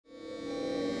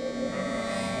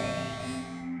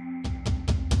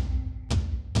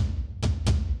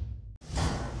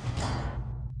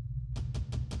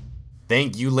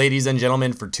Thank you, ladies and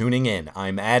gentlemen, for tuning in.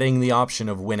 I'm adding the option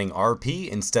of winning RP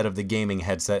instead of the gaming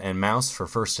headset and mouse for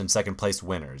first and second place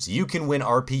winners. You can win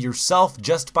RP yourself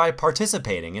just by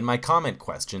participating in my comment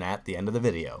question at the end of the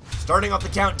video. Starting off the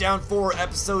countdown for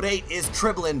episode 8 is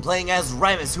Triblin playing as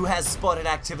Ramus, who has spotted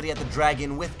activity at the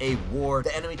dragon with a ward.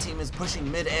 The enemy team is pushing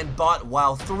mid and bot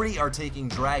while 3 are taking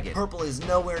dragon. Purple is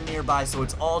nowhere nearby, so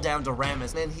it's all down to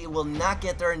Ramus, and he will not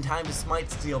get there in time to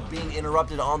smite steal, being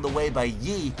interrupted on the way by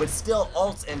Yi, but still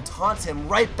ults and taunts him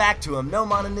right back to him. No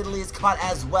Mon in Italy is caught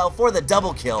as well for the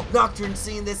double kill. Nocturne,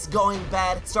 seeing this going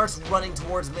bad, starts running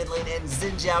towards mid lane, and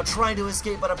Xin Zhao trying to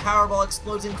escape, but a powerball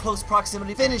explodes in close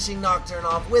proximity, finishing Nocturne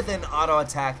off with an auto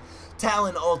attack.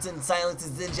 Talon ults and silences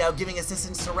Xin Zhao, giving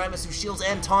assistance to Ramus, who shields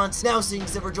and taunts. Now seeing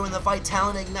Zivir join the fight,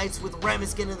 Talon ignites with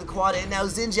Ramus getting the quad, and now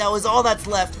Xin Zhao is all that's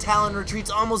left. Talon retreats,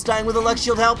 almost dying with a Lux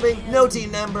shield helping. No team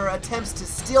member attempts to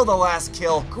steal the last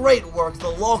kill. Great work. The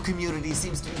LoL community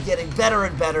seems to be getting better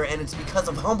and better, and it's because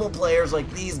of humble players like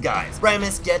these guys.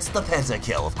 Ramus gets the Penta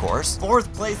Kill, of course.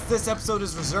 4th place this episode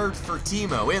is reserved for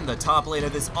Teemo in the top lane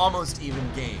of this almost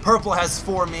even game. Purple has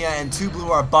 4 Mia and 2 blue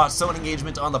are bot, so an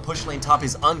engagement on the push lane top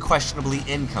is unquestionably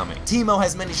incoming. Teemo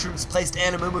has many shrooms placed,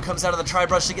 and Amumu comes out of the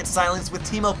tri-brush to get silenced, with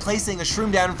Teemo placing a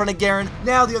shroom down in front of Garen.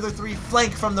 Now the other 3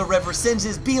 flank from the river. Singe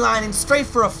is beelining straight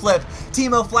for a flip.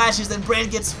 Teemo flashes and Brand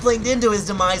gets flinged into his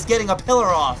demise, getting a pillar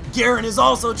off. Garen is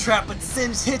also trapped, but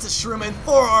Singe hits a shroom and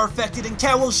 4 are affected, and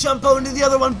Cat will shumpo into the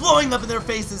other one, blowing up in their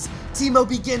faces. Teemo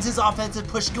begins his offensive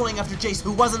push, going after Jace,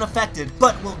 who wasn't affected,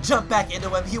 but will jump back into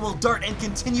him. He will dart and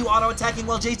continue auto-attacking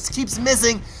while Jace keeps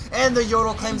missing, and the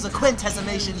Yordle claims a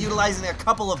quintessimation, utilizing a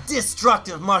couple of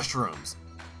destructive mushrooms.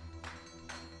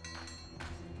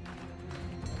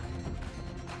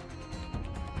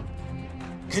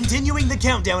 Continuing the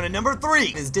countdown at number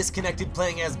 3 is Disconnected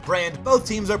playing as Brand. Both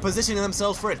teams are positioning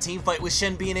themselves for a team fight, with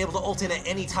Shen being able to ult in at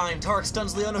any time. Tarek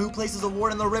stuns Leona, who places a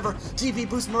ward in the river. GP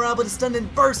boosts morale, but is stunned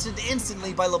and bursted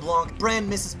instantly by LeBlanc. Brand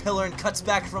misses pillar and cuts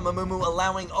back from Amumu,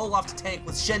 allowing Olaf to tank,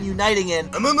 with Shen uniting in.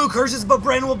 Amumu curses, but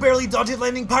Brand will barely dodge it,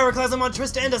 landing Pyroclasm on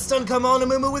Trist and a stun come on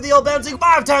Amumu, with the ult bouncing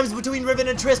 5 times between Riven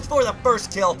and Trist for the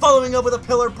first kill. Following up with a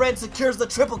pillar, Brand secures the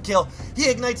triple kill. He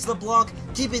ignites LeBlanc,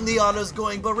 keeping the autos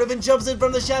going, but Riven jumps in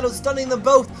from the shadows, stunning them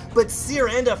both, but Seer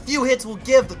and a few hits will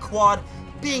give the quad,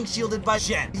 being shielded by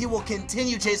Shen. He will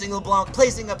continue chasing LeBlanc,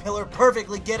 placing a pillar,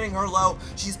 perfectly getting her low.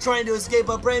 She's trying to escape,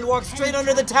 but Brand walks straight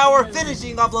under the tower,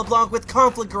 finishing off LeBlanc with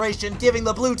Conflagration, giving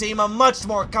the blue team a much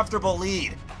more comfortable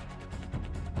lead.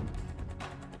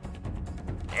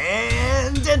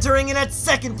 And entering in at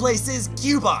 2nd place is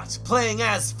Cubot, playing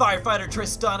as Firefighter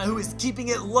Tristana, who is keeping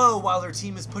it low while her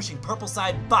team is pushing purple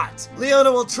side bot.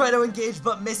 Leona will try to engage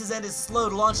but misses and is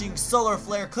slowed, launching Solar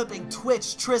Flare, clipping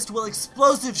Twitch. Trist will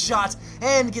explosive shot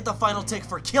and get the final tick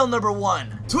for kill number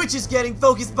 1. Twitch is getting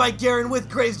focused by Garen, with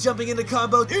Graves jumping into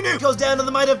combo. Inu goes down to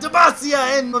the might of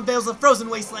Demacia and unveils the Frozen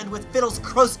Wasteland with Fiddle's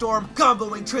Crowstorm.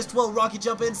 Comboing, Trist will rocket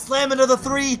jump in, slam into the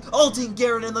 3, ulting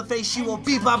Garen in the face. She will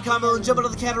bebop combo and jump into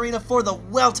the Katarina for the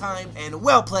well-timed and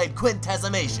well-played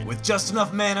quintessimation, with just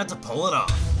enough mana to pull it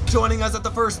off. Joining us at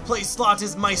the 1st place slot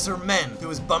is Meiser Men, who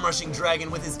is bum-rushing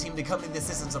Dragon with his team to come to the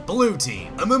assistance of blue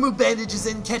team. Amumu bandages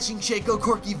in, catching Shaco,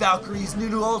 Corki Valkyries.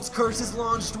 Nunu ult's curse is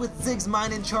launched, with Zig's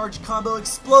mine and charge combo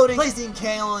exploding, placing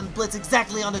Kale and Blitz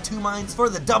exactly onto 2 mines for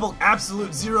the double.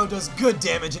 Absolute Zero does good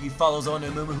damage. He follows on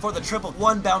Amumu for the triple.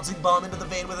 1 bouncing bomb into the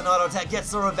vein with an auto attack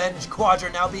gets the revenge.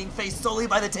 Quadra now being faced solely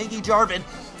by the tanky Jarvan.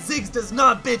 Ziggs does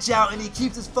not bitch out, and he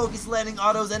keeps his focus, landing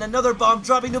autos, and another bomb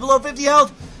dropping to below 50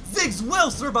 health. Ziggs will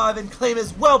survive and claim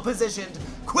his well-positioned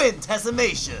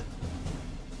quintessimation.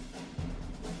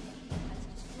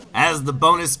 As the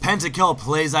bonus Penta Kill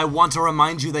plays, I want to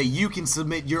remind you that you can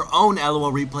submit your own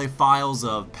LOL replay files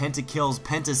of Penta Kills,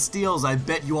 Penta Steals. I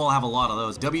bet you all have a lot of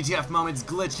those. WTF moments,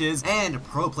 glitches, and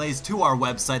pro plays to our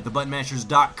website,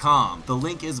 thebuttonmashers.com. The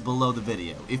link is below the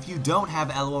video. If you don't have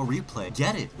LOL replay,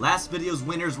 get it. Last video's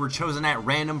winners were chosen at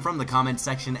random from the comment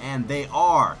section, and they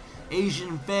are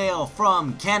Asian Fail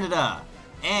from Canada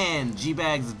and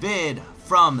G-Bags Vid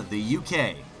from the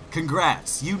UK.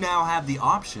 Congrats, you now have the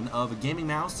option of a gaming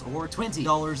mouse or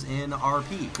 $20 in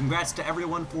RP. Congrats to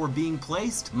everyone for being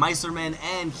placed. Meiserman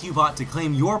and Cubot, to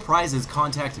claim your prizes,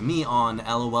 contact me on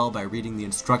LOL by reading the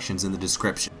instructions in the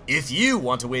description. If you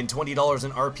want to win $20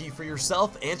 in RP for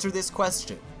yourself, answer this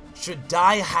question. Should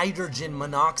dihydrogen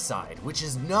monoxide, which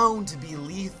is known to be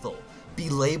lethal, be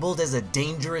labeled as a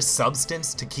dangerous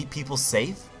substance to keep people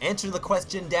safe? Answer the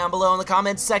question down below in the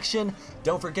comments section.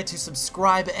 Don't forget to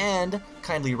subscribe and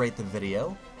kindly rate the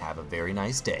video. Have a very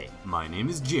nice day. My name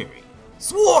is Jerry.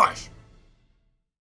 Swoosh!